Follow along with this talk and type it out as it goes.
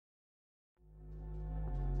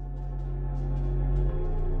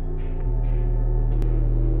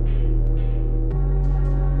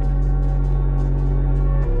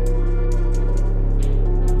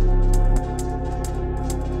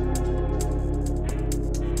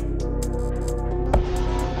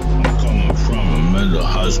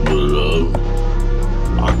hospital.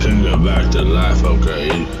 I couldn't get back to life,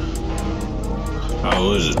 okay? I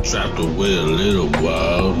was trapped away a little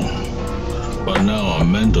while, but now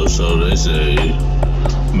I'm mental, so they say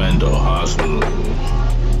mental hospital.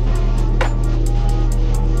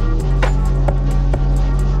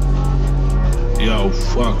 Yo,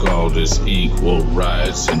 fuck all this equal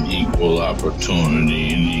rights and equal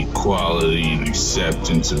opportunity and equality and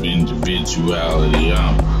acceptance of individuality.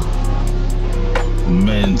 I'm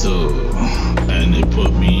mental, and they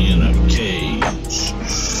put me in a cage.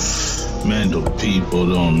 Mental people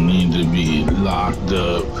don't need to be locked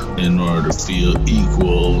up in order to feel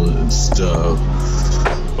equal and stuff,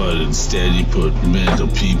 but instead you put mental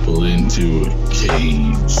people into a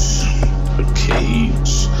cage. A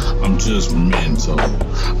cage. I'm just mental.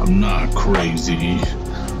 I'm not crazy.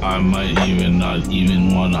 I might not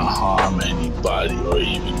even want to harm anybody or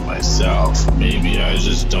even myself. Maybe I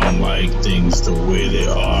just don't like things the way they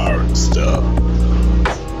are and stuff.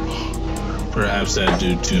 Perhaps I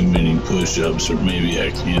do too many push-ups, or maybe I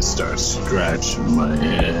can't start scratching my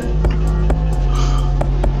head.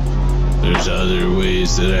 There's other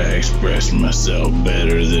ways that I express myself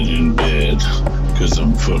better than in bed, 'cause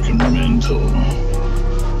I'm fucking mental.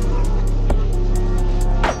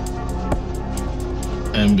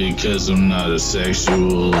 And because I'm not a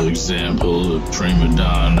sexual example of prima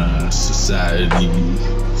donna society,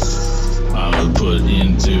 I'm put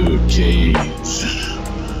into a cage,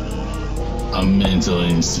 a mental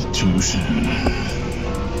institution.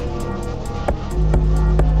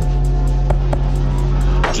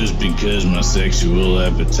 Just because my sexual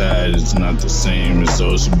appetite is not the same as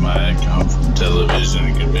those who might come from television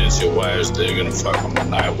and convince your wives they're gonna fuck on the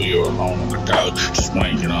night where you're alone on the couch, just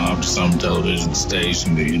wanking off to some television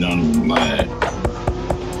station that you don't even like.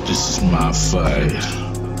 This is my fight,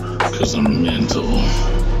 'cause I'm mental.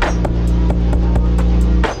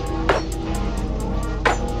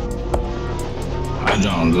 I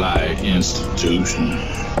don't like institution.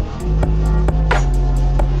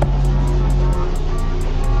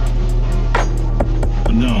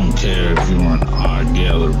 I don't care if you're an art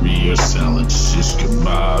gallery or selling shish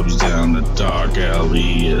kebabs down the dark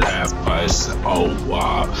alley at half price. Oh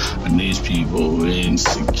wow, and these people who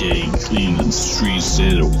instigate cleaning streets,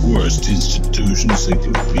 they're the worst institutions there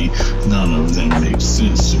could be. None of them make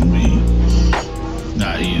sense to me.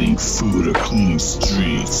 Not eating food or cleaning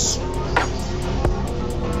streets.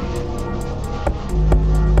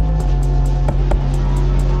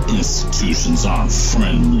 Institutions aren't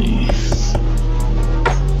friendly.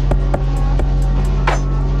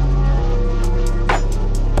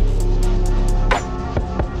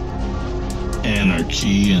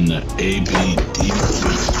 Anarchy in the ABD.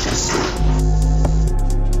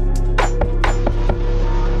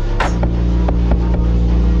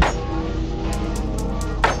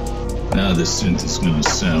 Now this synth is gonna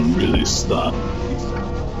sound really sloppy.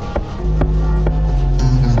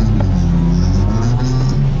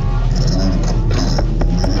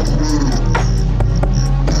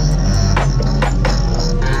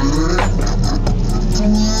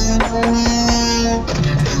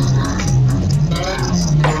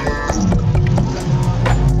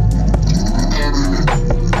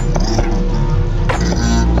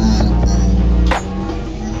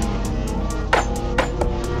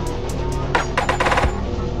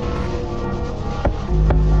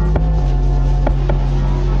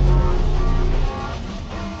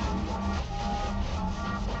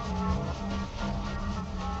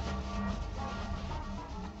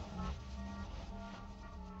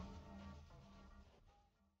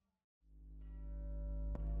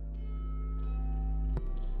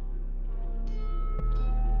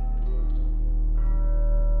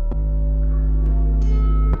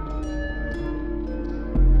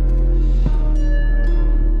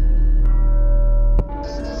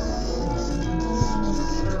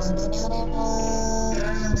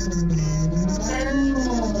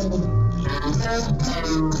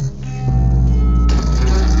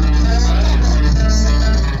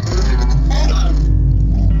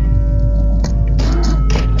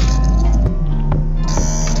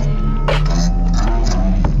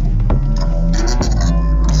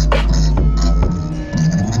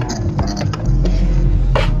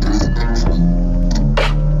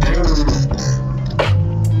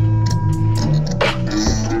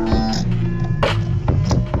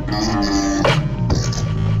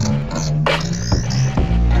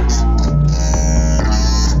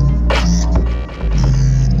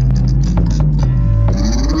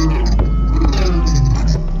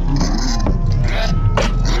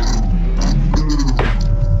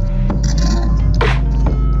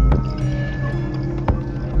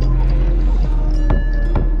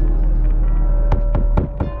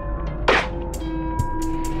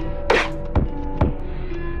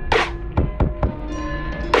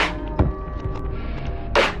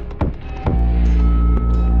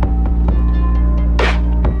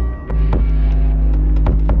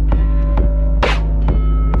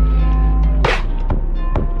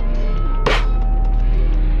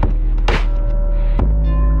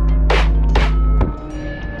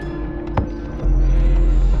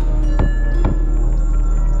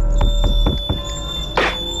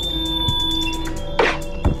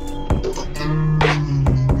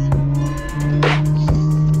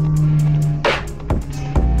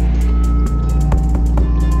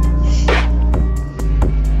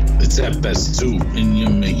 Step as two, and you're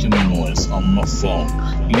making noise on my phone.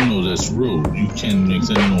 You know that's rude, you can't make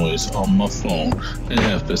the noise on my phone. At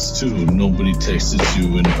half past two, nobody texts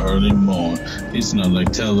you in early morn. It's not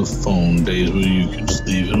like telephone days where you can just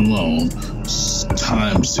leave it alone.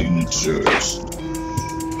 Time signatures.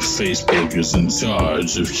 Facebook is in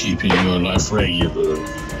charge of keeping your life regular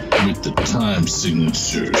with the time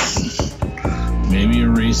signatures. Maybe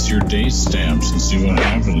erase your date stamps and see what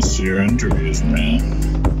happens to your interviews, man.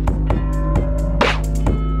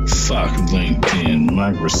 Fuck LinkedIn,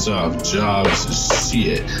 Microsoft jobs is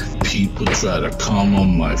shit. People try to come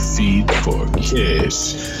on my feed for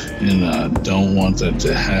cash, and I don't want that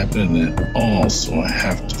to happen at all, so I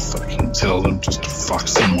have to fucking tell them just to fuck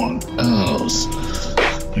someone else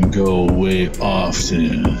and go away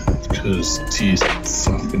often, cause teeth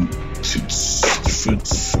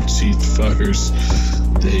fuckers,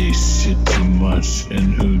 they shit too much,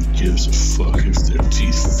 and who gives a fuck if they're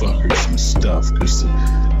teeth fuckers and stuff, cause the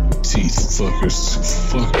teeth fuckers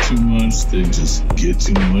fuck too much, they just get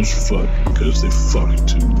too much fuck because they fuck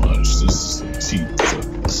too much. This is the teeth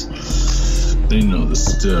fuckers. They know the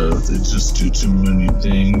stuff, they just do too many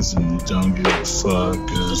things and they don't give a fuck,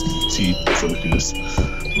 cause the teeth fuckers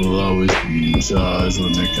will always be in charge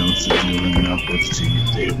when it comes to dealing up with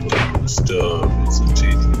teeth. They will know the stuff, it's the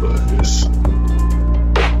teeth fuckers.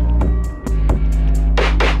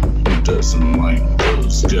 Who doesn't like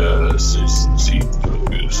those guys? It's the teeth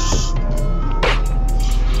fuckers.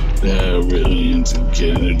 They're really into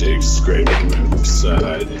getting their dick scraped from the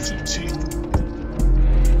side of the teeth.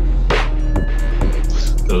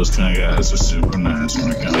 Those kind of guys are super nice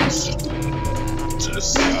when it comes to the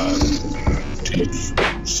teeth.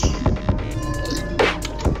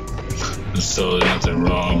 There's totally nothing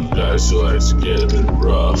wrong with guys who like to get a bit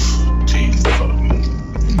rough teeth fucking.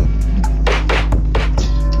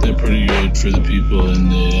 They're pretty good for the people in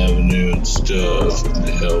the avenue and stuff, and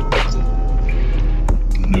they help with the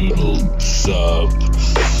noodle shop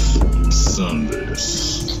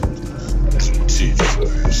Sundays. Teeth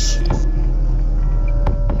fuckers.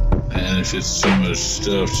 And if it's too much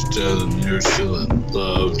stuff to tell them you're still in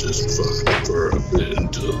love, just fuck them for a bit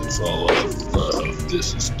until they fall out of love.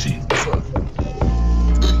 This is teeth fucking.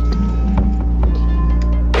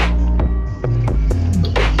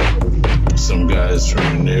 Some guys from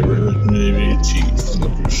your neighborhood, maybe teeth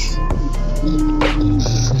fuckers.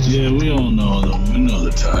 Yeah, we all know them. We know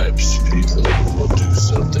the types of people who will do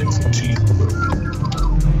something for teeth fuckers.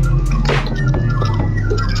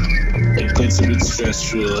 It gets a bit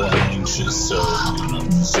stressful and anxious, so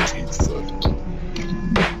just teeth fucking.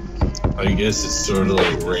 I guess it's sort of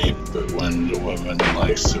like rape, but when the woman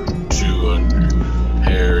likes to chew on your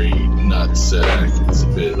hairy nutsack, it's a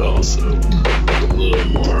bit also a little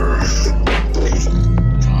more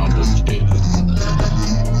complicated.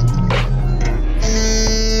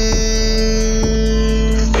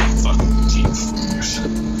 Fucking teeth fuckers.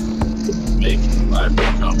 Making life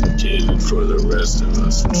more complicated for the rest of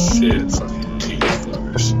us and shit. Fucking teeth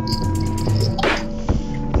fuckers.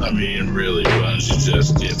 I mean, really, why don't you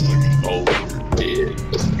just get fucking over your dick?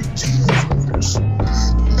 Teeth fuckers.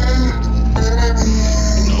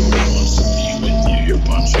 Nobody wants to be with you, you're a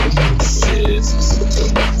bunch of shits.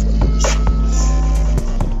 Teeth fuckers.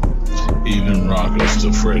 Even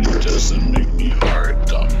Rocco Freddy doesn't make me hard,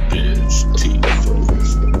 dumb bitch. Teeth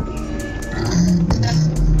fuckers.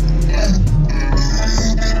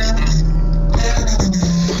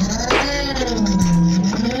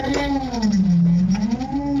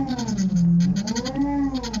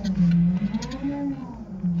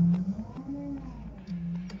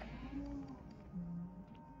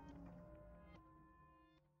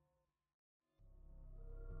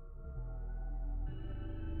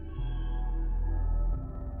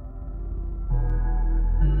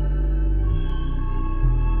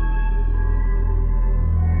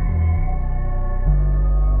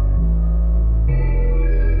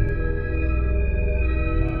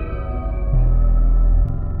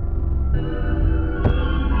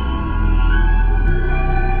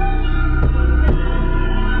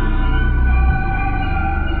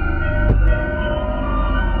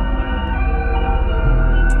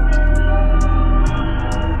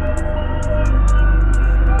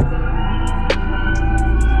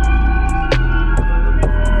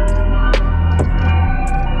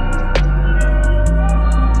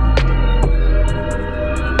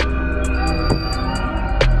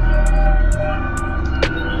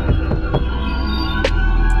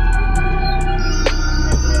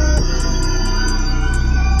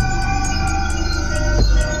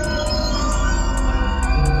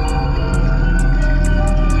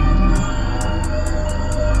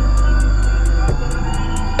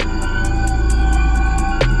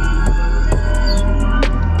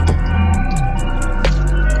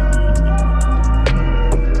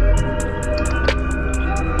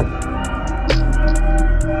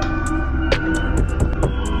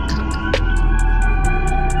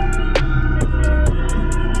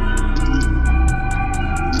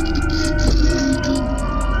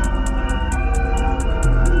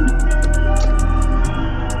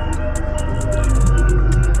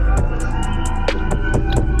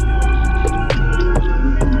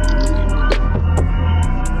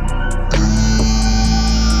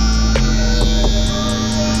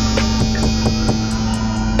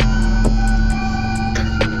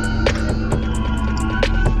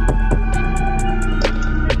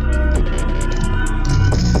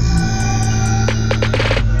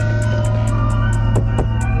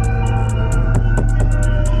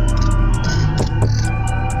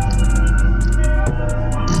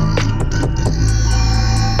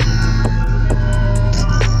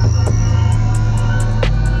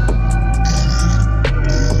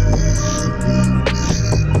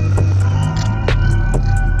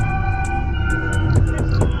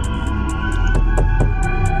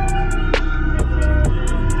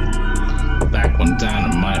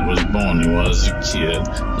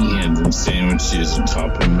 He had them sandwiches on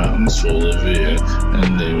top of mountains full of air,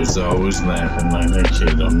 and they was always laughing like that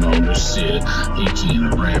kid don't know the shit. He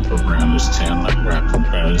can't rap around this town like rap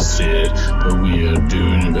around his head, but we are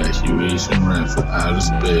doing evacuation rap for outer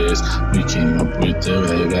space. We came up with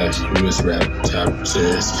the evacuous rap type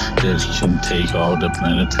test that can take all the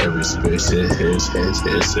planetary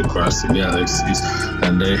spaces across the galaxies.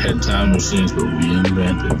 And they had time machines, but we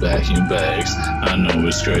invented vacuum bags. I know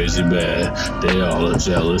it's crazy bad. They all are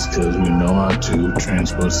jealous cause we know how to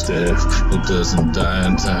transport stuff that doesn't die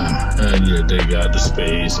in time. And yet they got the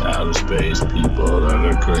space, outer space people that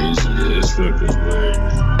are crazy as fuck as way.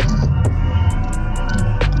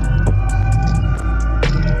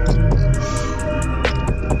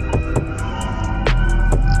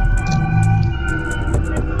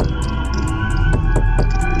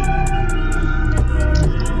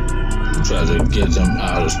 Try to get them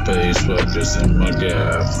out of space fuckers in my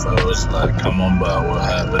gap. Fellas like, come on by, we'll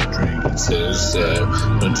have a drink and sit aside.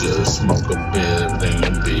 But just smoke a bit, everything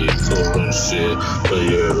will be cool and shit. But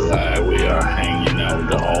you're like, we are hanging out with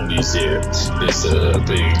the homies here. It's a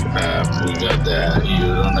big app, we got that, you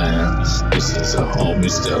don't have. This is a homie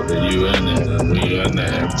stuff that you and them, we are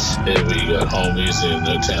there. And we got homies in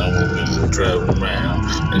the town where we will travel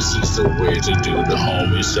around. This is the way to do the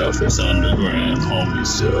homie stuff, it's underground homie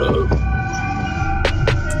stuff.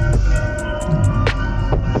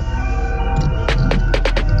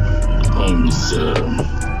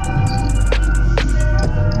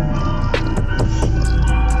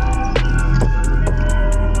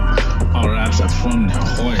 All raps are from the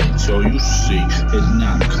heart, so you see it's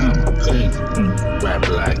not complicated. Rap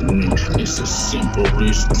like me, it's the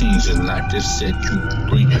simplest things in life that set you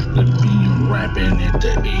free. The being rapping at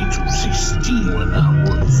the age of 16 when I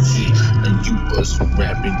was G, and you was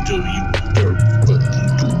rapping till you dirt, but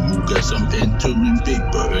you got some pen and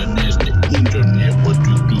paper, and that's the internet. What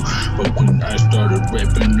you do? But when I started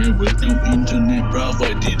rapping, there was no internet, bro.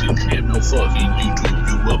 I didn't have no fucking YouTube.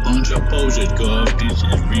 You a bunch of posers, cause this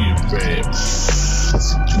is real rap.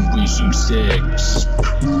 Situation sex,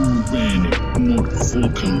 manic,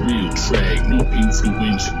 motherfucking real track. No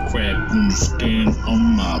influential crap, understand?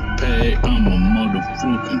 I'm my pack. I'm a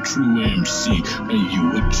motherfucking true MC, and you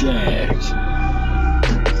a jack.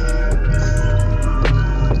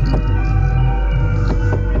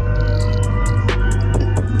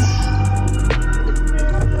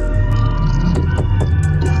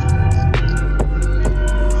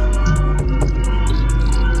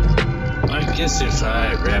 If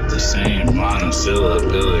I rap the same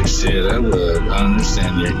monosyllabic shit, I would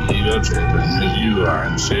understand your ego tripping, cause you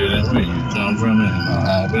aren't shit, and where you come from, and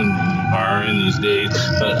I believe are in these days.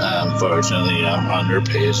 But unfortunately, I'm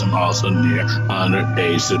underpaid, so I'm also near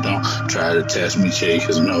underage, so don't try to test me, kid,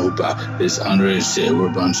 cause nobody's underage shit. We're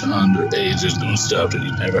a bunch of underagers doing stuff that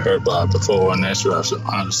you never heard about before, and that's rough, so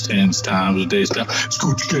understand it's time to day stop.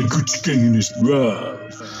 Gucci gang, and it's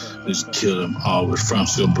rough. Just kill them all with front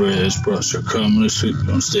still breads, brush her coming to sleep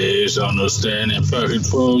on stage, on no stand and fucking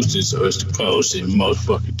pose. This is the post in most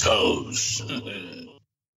fucking toes.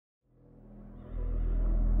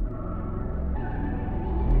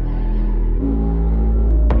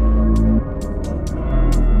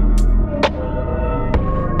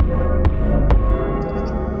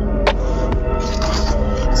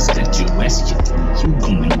 You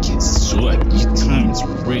gonna get sweaty, your time is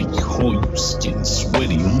ready, oh, you getting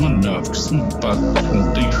sweaty on my nerve, cause I'm about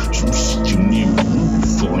to do some shit you never knew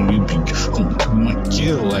before, and you be going through my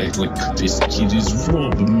gear like this kid is raw,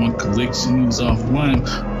 but my collection is offline,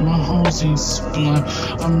 my hoes ain't sublime,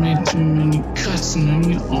 I made too many cuts, and now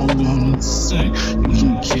you're all going insane. You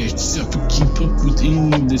can catch up and keep up with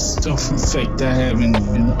any of this stuff, in fact, I haven't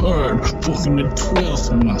even heard fucking the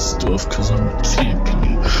 12th of my stuff, cause I'm a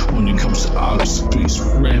champion when it comes to outer space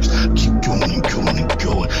raps. Keep going and going and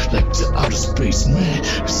going like the outer space man.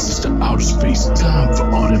 It's just the outer space time for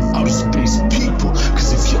all them outer space people,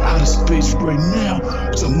 cause if you're outer space right now,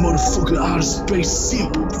 it's a motherfucking outer space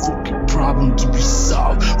simple fucking problem to be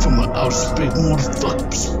solved from an outer space motherfucking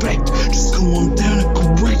perspective. Just go on down and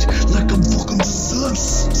correct like a fucking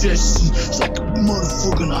suggestion. It's like a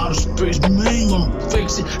motherfucking outer space man gonna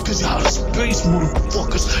face it, cause you're outer space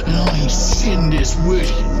motherfuckers, and I ain't shitting this with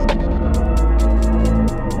you.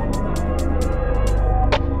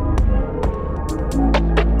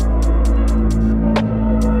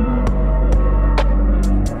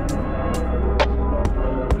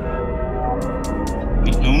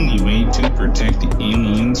 To protect the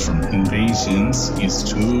aliens from invasions is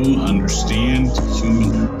to understand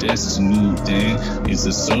human destiny that is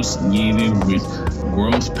associated with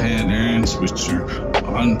growth patterns which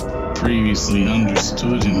are previously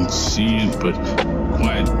understood and shit, but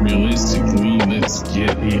quite realistically, let's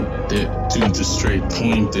get it to the straight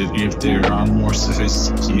point that if there are more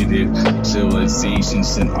sophisticated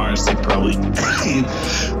civilizations than ours, they probably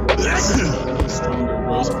stronger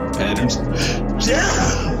growth patterns.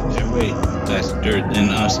 They're way faster than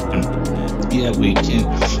us. And yeah, we can't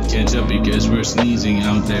catch up because we're sneezing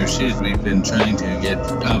out their shit. We've been trying to get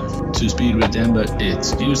up to speed with them, but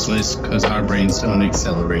it's useless because our brains don't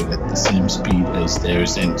accelerate at the same speed as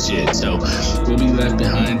theirs and shit. So we'll be left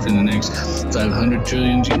behind for the next 500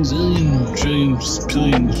 trillion, gazillion, trillions,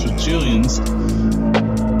 billions, trillions,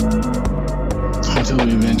 until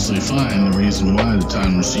we eventually find the reason why the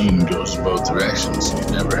time machine goes in both directions. You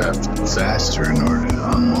never have to go faster in order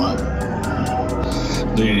to unwind.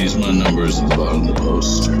 Ladies, my number is at the bottom of the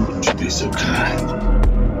poster. Would you be so kind?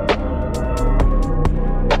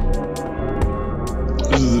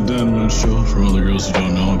 This is the Dynamite Show. For all the girls who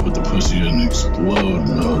don't know, I put the pussy in explode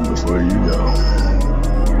mode before you go.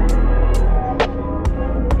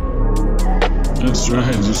 That's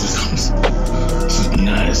right, this is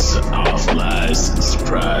nice off-lies and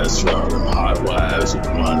surprise for all them hot wives who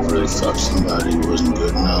wanted to really fuck somebody who wasn't good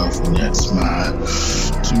enough and yet smile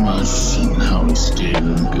too much and always gave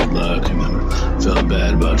them good luck and never felt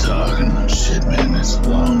bad about talking. Shit, man, that's a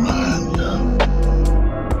long line, yeah.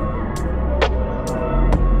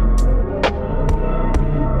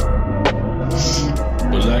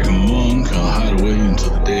 But like a monk, I'll hide away until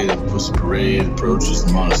the day the pussy parade approaches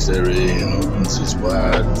the monastery and opens his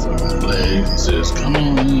wide fucking legs and says, "Come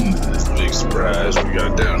on in to this big surprise we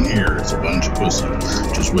got down here. It's a bunch of pussy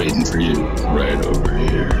just waiting for you right over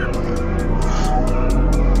here."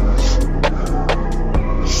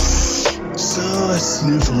 So I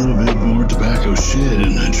sniff a little bit more tobacco shit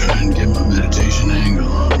and I try and get my meditation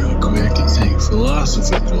angle on real quick and think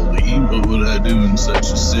philosophically, what would I do in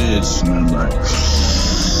such a sitch? And I'm like,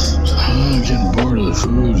 I'm getting bored of the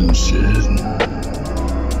food and shit.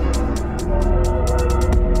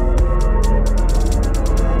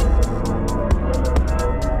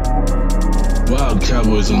 Wild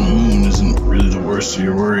cowboys on the moon isn't really the worst of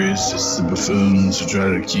your worries, it's the buffoons who try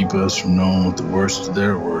to keep us from knowing what the worst of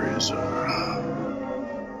their worries are.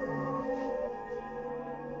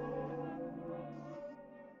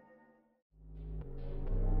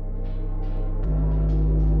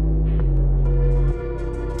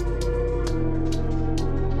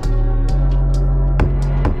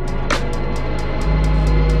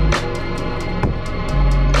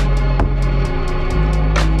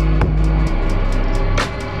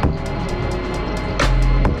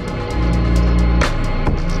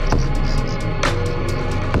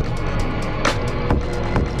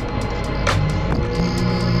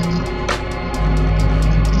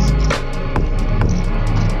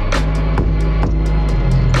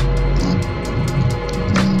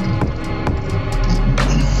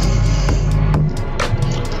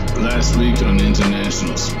 Last week on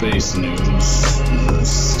International Space News,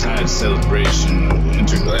 the tide celebration of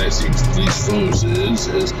intergalactic police forces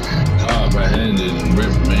has comprehended and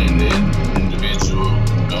reprimanded an individual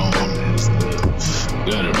known as the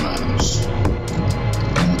Gutter Mouse.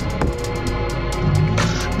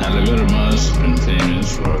 Now, the Gutter Mouse has been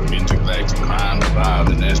famous for intergalactic crime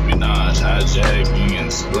involved in espionage, hijacking,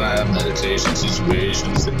 and sublime meditation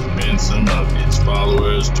situations that convince some of its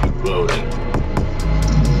followers to quote it.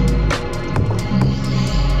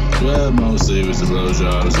 Well, mostly it was the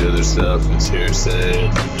blowjobs, the other stuff is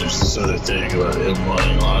hearsay. There's this other thing about him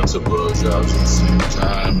wanting lots of blowjobs at the same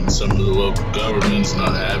time, and some of the local governments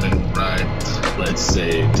not having the right, let's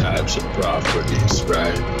say, types of properties,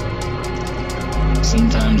 right?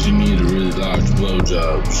 Sometimes you need a really large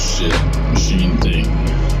blowjob shit machine thing.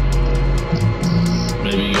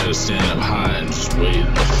 Maybe you gotta stand up high and just wait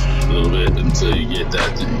a little bit until you get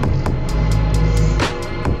that thing.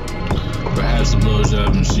 Perhaps the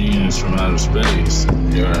blowjob machine is from outer space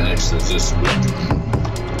and you're actually just waiting.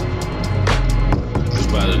 Because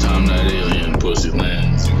by the time that alien pussy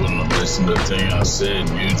lands, you wouldn't have listened to the thing I said.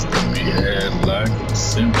 You'd just be head like a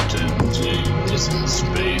simpleton until you listen to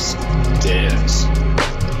space dance.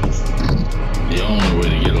 The only way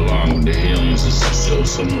to get along with the aliens is to show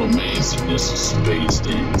some romanticness of space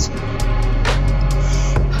dance.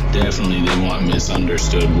 Definitely they want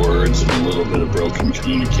misunderstood words and a little bit of broken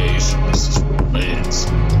communication. This is romance.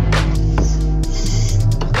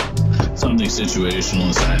 Something situational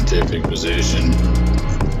and scientific position.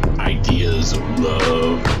 Ideas of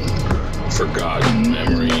love, forgotten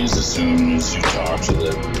memories as soon as you talk to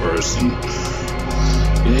that person.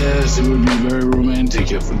 Yes, it would be very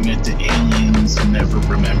romantic if we met the aliens and never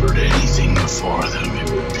remembered anything before them. It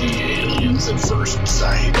would be aliens at first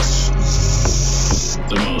sight.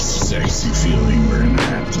 The most sexy feeling we're gonna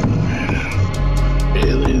have tonight.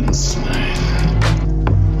 Aliens tonight.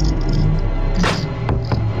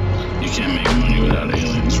 You can't make money without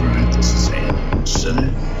aliens, right? This is aliens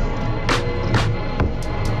tonight.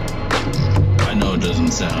 I know it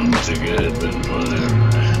doesn't sound too good, but whatever.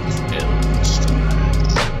 Aliens tonight.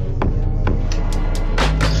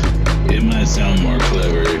 It might sound more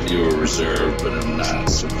clever if you were reserved, but I'm not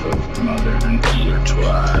so fucking modern either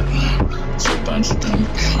twat. So a bunch of dumb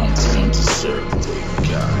cunts don't deserve what they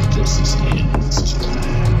got. This is aliens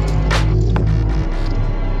tonight.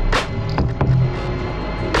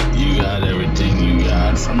 You got everything you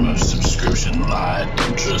got from a subscription lie.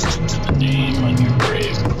 Don't trust it to the name on your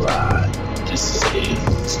brave pride. This is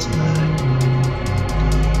aliens tonight.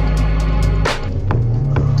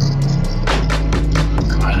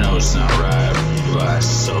 I know it's not right when you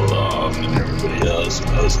last so long and everybody else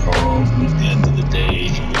goes home. At the end of the day,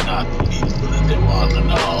 you're not the people that they want to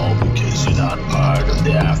know because you're not part of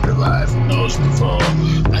the afterlife who knows before.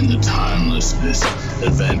 And the timelessness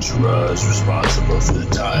adventurers responsible for the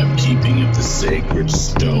timekeeping of the sacred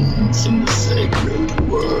stones and the sacred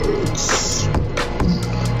words.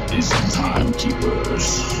 These are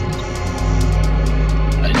timekeepers.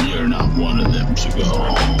 And you're not one of them to go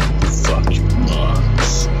home. Fuck your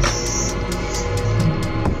nuts.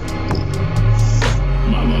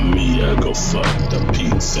 Mamma mia, go fuck the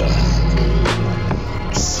pizza.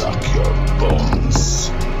 Suck your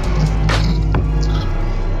bones.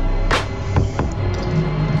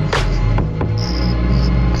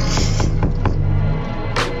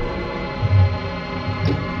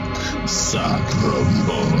 Suck the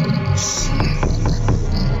bones.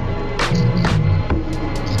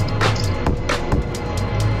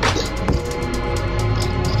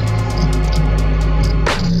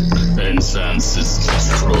 Ancestors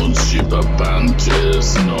control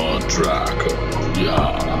Chibabantes, no Draco.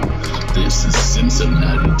 Yeah, this is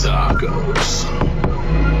Cincinnati Tacos.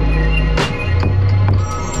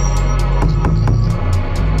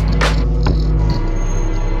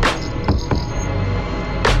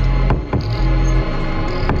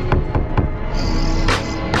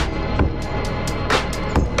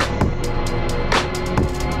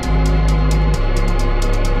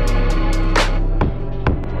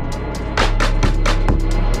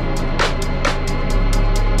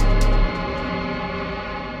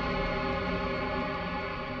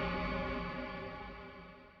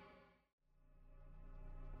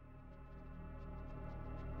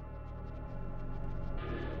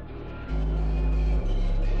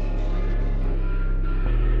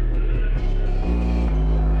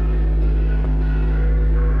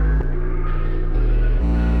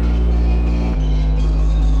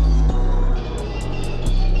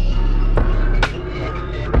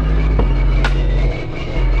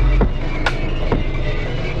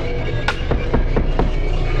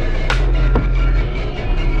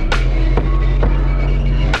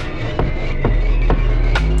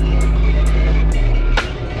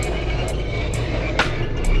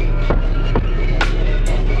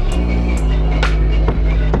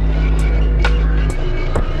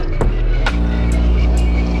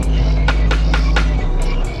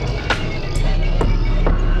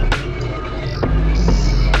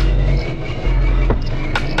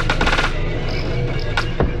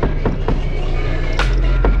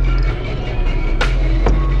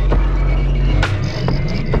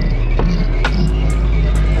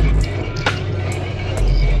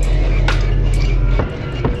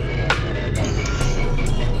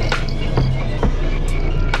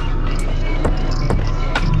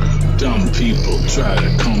 People try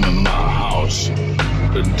to come in my house,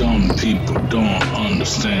 but dumb people don't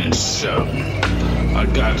understand stuff. I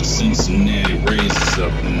got the Cincinnati razors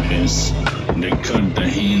up in this. They cut the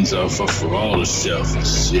hands off of all the shelf and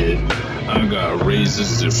shit. I got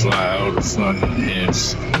razors that fly out of fucking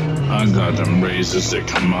heads. I got them razors that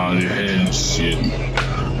come out of your head and shit.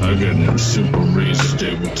 I got them super razors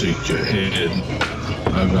that will take your head.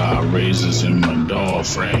 I got razors in my door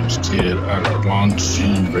frames, kid. I got long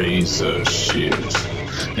chin razor shit.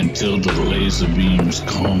 Until the laser beams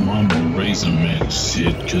come, I'm a razor man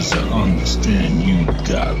shit. Cause I understand you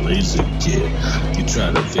got laser kid. You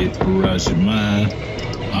try to vaporize your mind,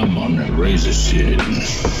 I'm on that razor shit.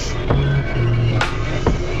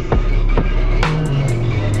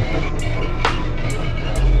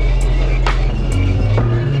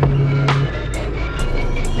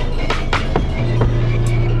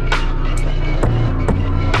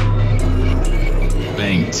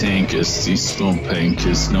 Tankers, these no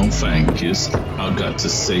pankers, no fankers. I got to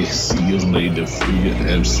say, see you later for your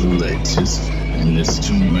absolutist. And there's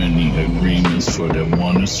too many agreements for that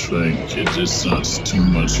one to spank it. This sounds too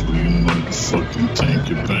much for you motherfucking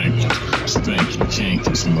tanker bankers. Spanky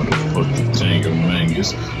cankers, motherfucking tanker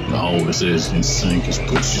mangers. I always asking sinkers,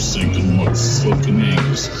 put your sinker motherfucking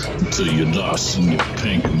anchors until you're lost in your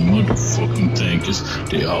panker motherfucking tankers.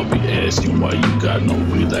 They all be asking why you got no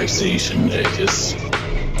relaxation leggers.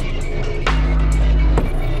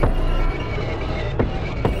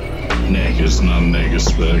 Niggas, not niggas,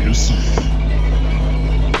 beggars.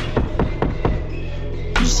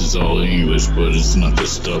 This is all English, but it's not the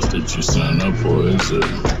stuff that you sign up for, is it?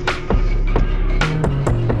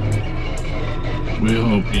 We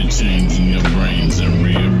hope you're changing your brains and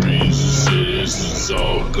rearrange the shit. This is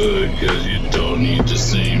all good, cause you don't need the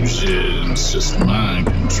same shit. It's just mind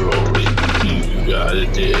control. You think you got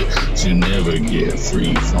it there, so you never get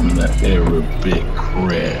free from the Arabic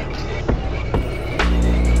crap.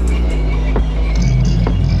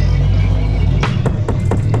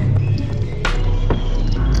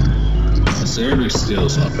 Arabic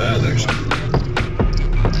skills not bad actually.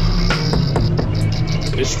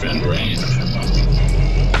 Expand range,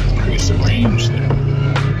 increase the range there.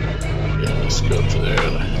 Yeah, let's go to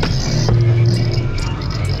there.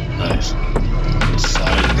 Nice.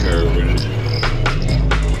 Side curve.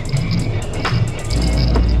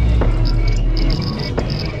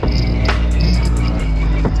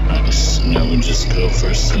 Nice. Now we just go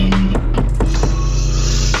for some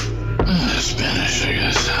Spanish, I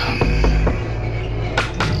guess.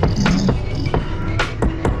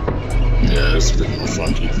 It's a bit more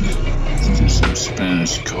funky. Do some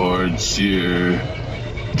Spanish chords here.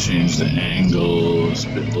 Change the angle. It's a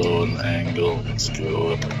bit low in the angle. Let's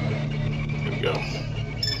go up. Here we go.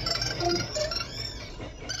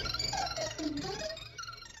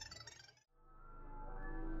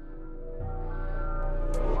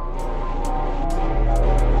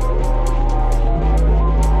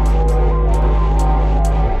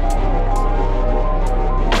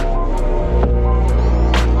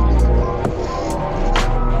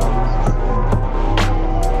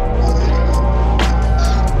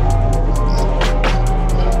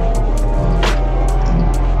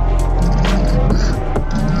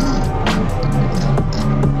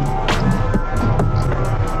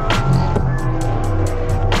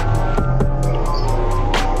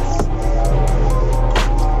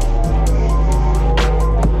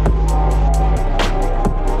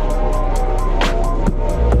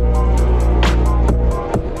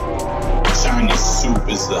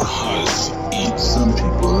 The hottest to eat. Some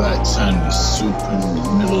people like Chinese soup in the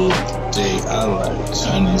middle of the day. I like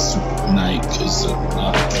Chinese soup at night because I'm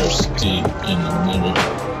not thirsty in the middle of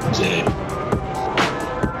the day.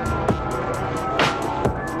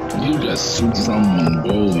 You got soup from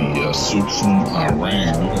Mongolia, soup from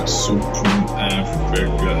Iran, you got soup from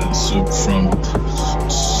Africa, and soup from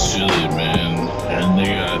Chile, man. And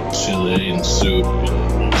they got Chilean soup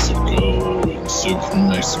in Mexico, and soup from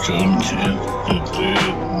Mexico and Canada,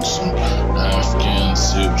 dude. And some Afghan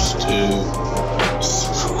soups too.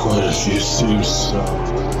 Quite a few soups. So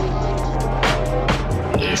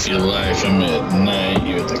if you like them at night,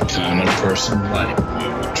 you're the kind of person like me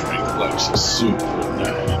who drink lots of soup at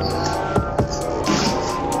night.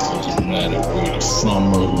 Doesn't matter where you're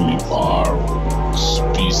from or who you are, what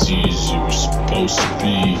species you're supposed to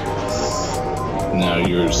be. Now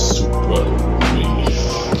you're a soup brother with me.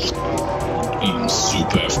 Eating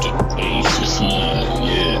soup after 8.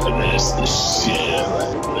 Yeah, that's the shit. I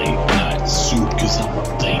like late night soup because I'm a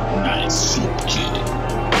late night soup kid.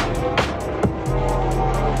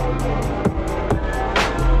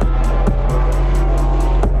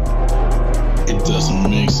 It doesn't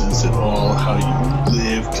make sense at all how you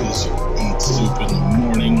live because you eat soup in the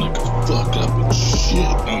morning like a fuck up and shit.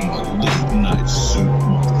 I'm a late night soup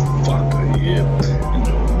motherfucker, yeah. And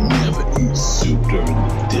I'll never eat soup during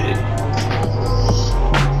the day.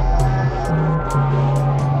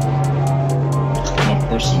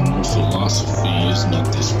 Personal philosophy is not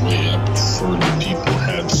this way. I prefer that people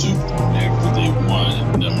have soup whenever they want,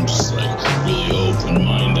 and I'm just like really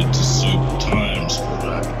open-minded to soup at times, but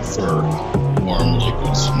I prefer warm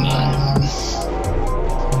liquids at night.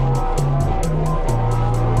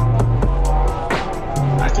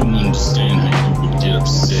 I can understand how you would get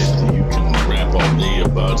upset that you can rap all day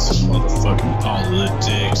about some motherfucking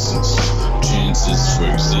politics and chances for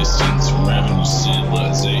existence around your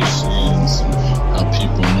civilizations and how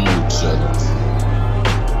people know each other.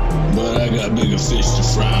 But I got bigger fish to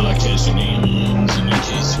fry like catching aliens, and in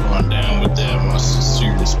case you aren't down with that, my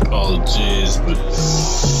sincerest apologies, but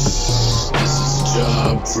this is a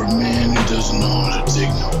job for a man who doesn't know how to take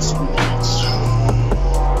no for an answer.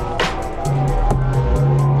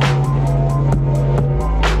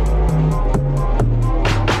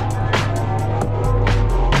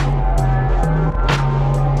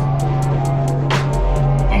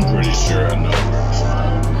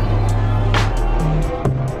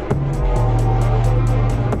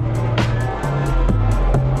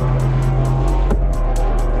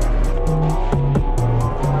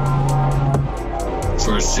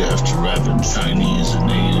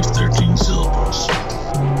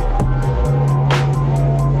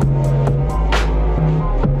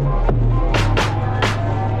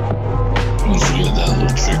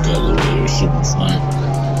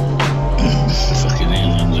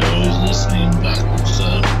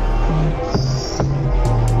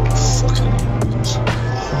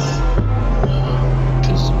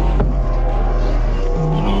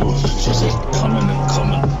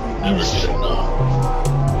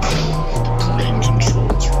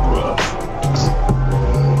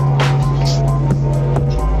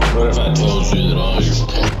 sure that all your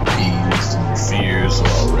pet peeves and your fears are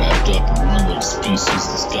all wrapped up in one little species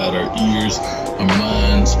that's got our ears, our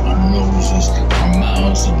minds, our noses, our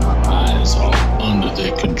mouths, and our eyes all under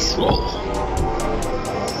their control.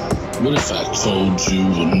 What if I told you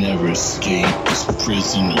we'll never escape this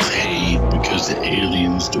prison of hate because the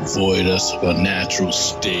aliens devoid us of our natural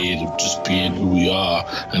state of just being who we are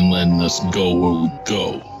and letting us go where we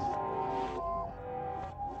go?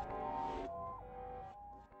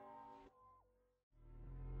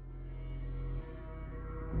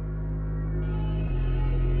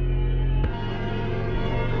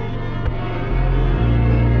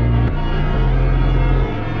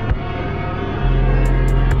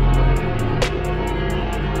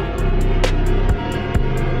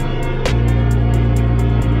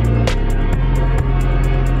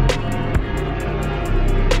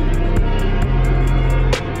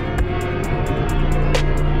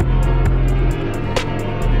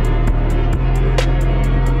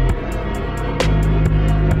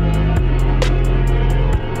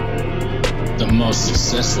 The most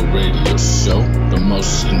successful radio show, the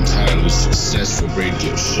most entirely successful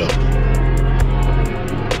radio show.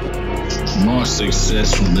 More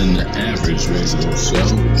successful than the average radio show.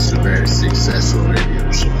 It's a very successful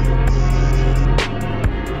radio show.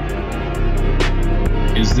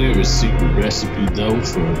 Is there a secret recipe though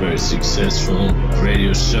for a very successful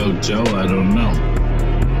radio show, Joe? I don't know.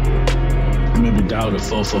 Maybe dial the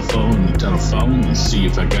 444 on the telephone and see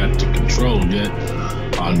if I got the control yet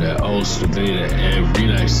on that old Stavator air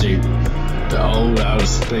relaxator, the old outer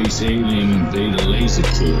space alien invader laser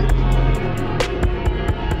kid.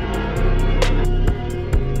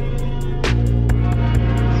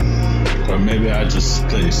 Or maybe I just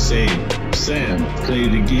play Sam, play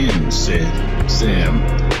it again, Sam,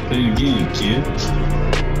 play it again, kid.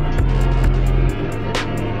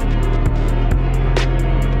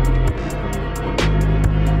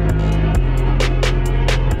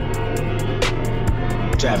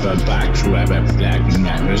 Jab a back, swab a flag, and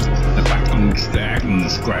matters. The back on the stack, and the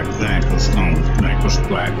scratch, snack, and stone, snack, or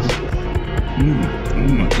splack.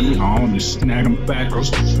 Eat all this snack and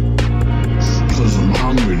backers. Cause I'm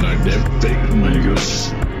hungry like that bacon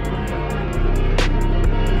makers.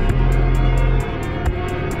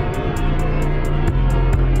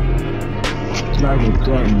 Snackle,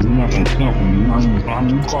 crackle, knuckle, knuckle,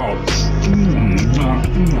 I'm called. Stab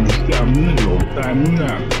nigga, stab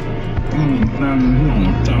nigga.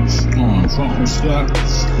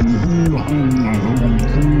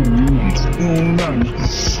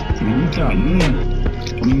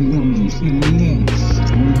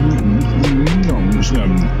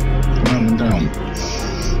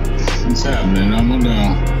 What's happening? I'm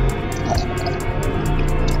down.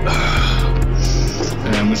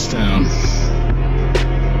 Damn, it's down.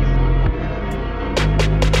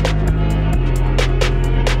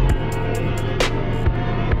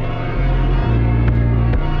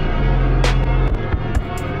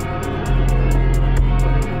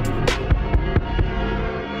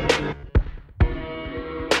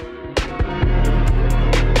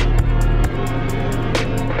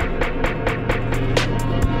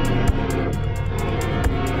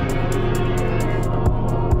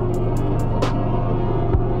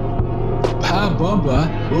 Baba,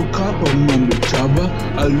 woke up on the taba,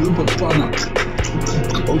 I look upon a